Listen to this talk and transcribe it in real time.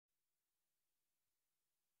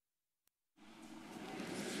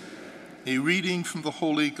A reading from the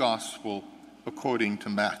Holy Gospel according to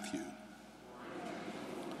Matthew.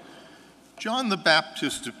 John the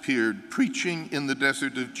Baptist appeared, preaching in the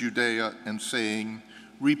desert of Judea and saying,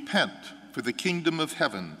 "Repent, for the kingdom of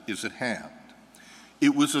heaven is at hand."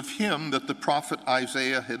 It was of him that the prophet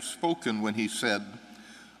Isaiah had spoken when he said,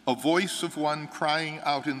 "A voice of one crying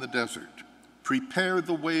out in the desert, prepare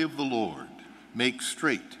the way of the Lord, make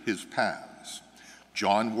straight his paths."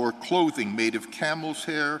 John wore clothing made of camel's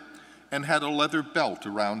hair and had a leather belt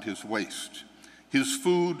around his waist. His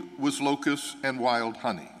food was locusts and wild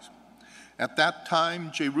honey. At that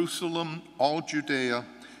time, Jerusalem, all Judea,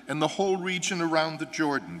 and the whole region around the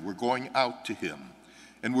Jordan were going out to him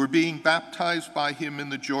and were being baptized by him in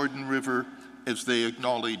the Jordan River as they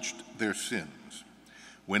acknowledged their sins.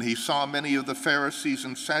 When he saw many of the Pharisees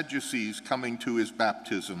and Sadducees coming to his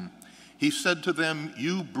baptism, he said to them,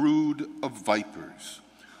 "You brood of vipers,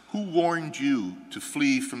 who warned you to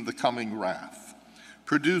flee from the coming wrath?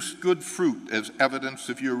 Produce good fruit as evidence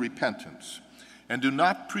of your repentance, and do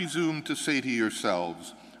not presume to say to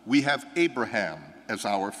yourselves, 'We have Abraham as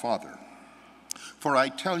our father.' For I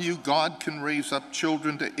tell you, God can raise up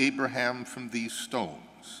children to Abraham from these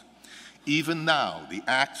stones. Even now the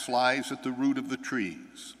axe lies at the root of the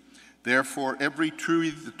trees. Therefore every tree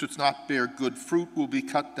that does not bear good fruit will be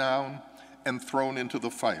cut down and thrown into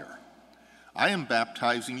the fire. I am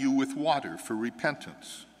baptizing you with water for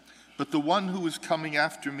repentance, but the one who is coming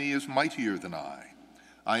after me is mightier than I.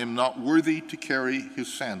 I am not worthy to carry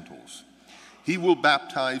his sandals. He will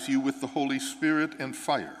baptize you with the Holy Spirit and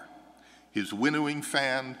fire. His winnowing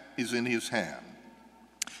fan is in his hand.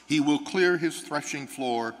 He will clear his threshing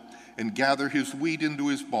floor and gather his wheat into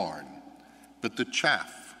his barn, but the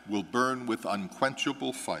chaff will burn with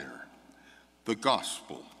unquenchable fire." The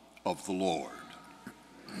Gospel of the Lord.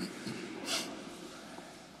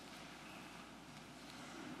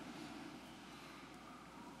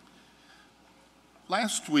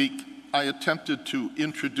 Last week, I attempted to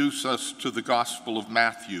introduce us to the Gospel of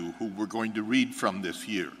Matthew, who we're going to read from this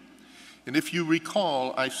year. And if you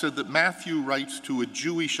recall, I said that Matthew writes to a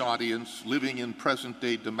Jewish audience living in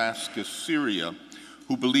present-day Damascus, Syria,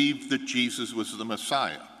 who believed that Jesus was the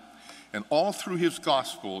Messiah. And all through his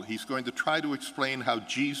Gospel, he's going to try to explain how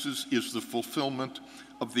Jesus is the fulfillment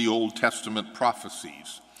of the Old Testament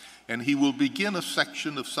prophecies. And he will begin a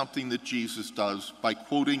section of something that Jesus does by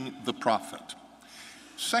quoting the prophet.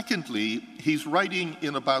 Secondly, he's writing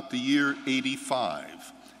in about the year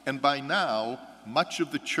 85, and by now, much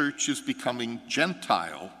of the church is becoming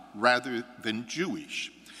Gentile rather than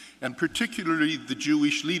Jewish, and particularly the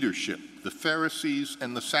Jewish leadership, the Pharisees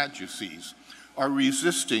and the Sadducees, are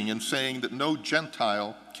resisting and saying that no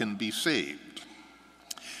Gentile can be saved.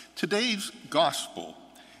 Today's gospel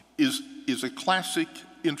is a classic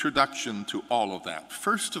introduction to all of that.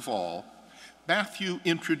 First of all, Matthew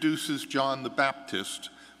introduces John the Baptist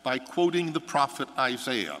by quoting the prophet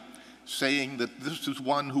Isaiah, saying that this is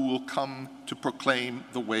one who will come to proclaim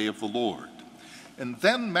the way of the Lord. And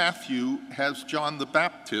then Matthew has John the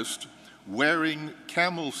Baptist wearing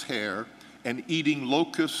camel's hair and eating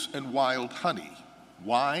locusts and wild honey.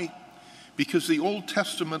 Why? Because the Old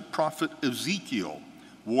Testament prophet Ezekiel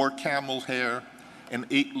wore camel hair and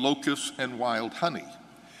ate locusts and wild honey.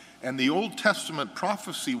 And the Old Testament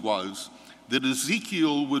prophecy was that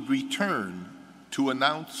Ezekiel would return to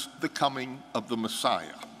announce the coming of the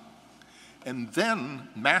Messiah. And then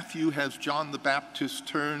Matthew has John the Baptist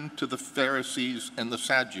turn to the Pharisees and the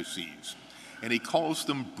Sadducees, and he calls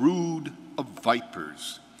them brood of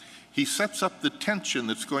vipers. He sets up the tension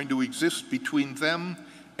that's going to exist between them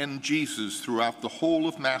and Jesus throughout the whole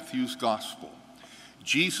of Matthew's gospel.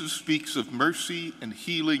 Jesus speaks of mercy and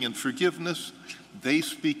healing and forgiveness. They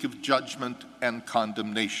speak of judgment and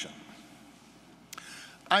condemnation.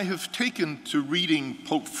 I have taken to reading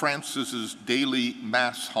Pope Francis's daily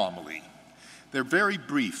Mass homily. They're very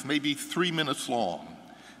brief, maybe 3 minutes long,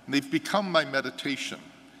 and they've become my meditation.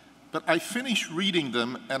 But I finish reading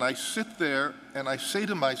them and I sit there and I say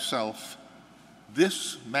to myself,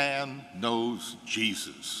 this man knows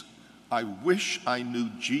Jesus. I wish I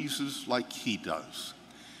knew Jesus like he does.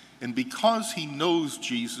 And because he knows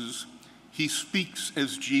Jesus, he speaks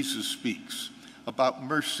as Jesus speaks, about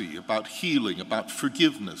mercy, about healing, about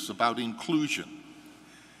forgiveness, about inclusion.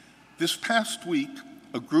 This past week,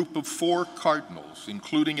 a group of 4 cardinals,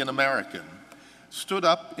 including an American, stood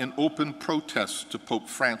up in open protest to Pope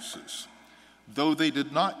Francis. Though they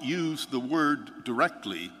did not use the word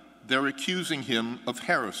directly, they're accusing him of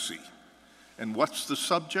heresy. And what's the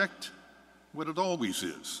subject? What it always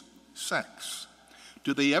is, sex.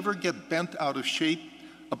 Do they ever get bent out of shape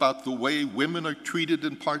about the way women are treated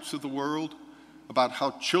in parts of the world? about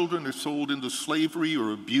how children are sold into slavery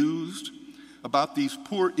or abused, about these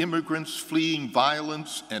poor immigrants fleeing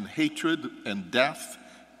violence and hatred and death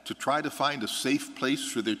to try to find a safe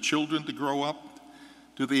place for their children to grow up?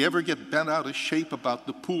 Do they ever get bent out of shape about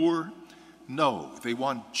the poor? No, they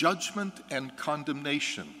want judgment and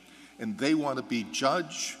condemnation, and they want to be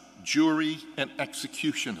judge, jury, and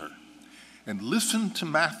executioner. And listen to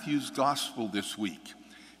Matthew's gospel this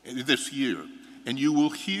year, and you will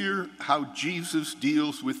hear how Jesus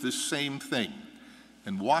deals with this same thing,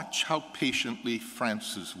 and watch how patiently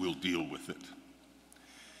Francis will deal with it.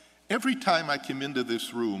 Every time I come into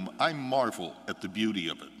this room, I marvel at the beauty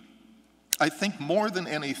of it. I think more than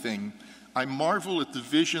anything, I marvel at the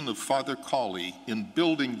vision of Father Colley in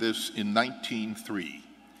building this in 1903.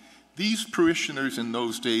 These parishioners in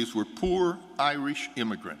those days were poor Irish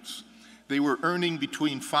immigrants. They were earning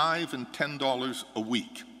between $5 and $10 a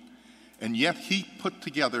week, and yet he put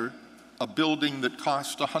together a building that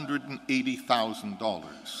cost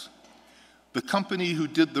 $180,000. The company who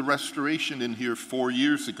did the restoration in here 4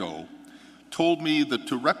 years ago told me that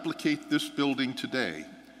to replicate this building today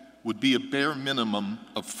would be a bare minimum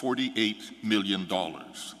of $48 million.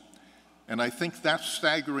 And I think that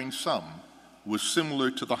staggering sum was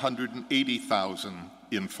similar to the $180,000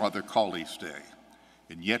 in Father Colley's day,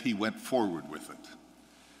 and yet he went forward with it.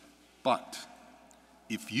 But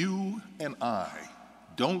if you and I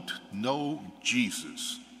don't know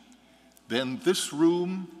Jesus, then this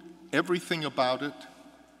room, everything about it,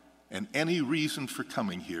 and any reason for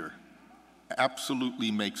coming here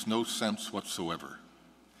absolutely makes no sense whatsoever.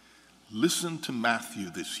 Listen to Matthew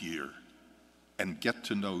this year and get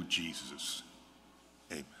to know Jesus.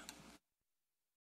 Amen.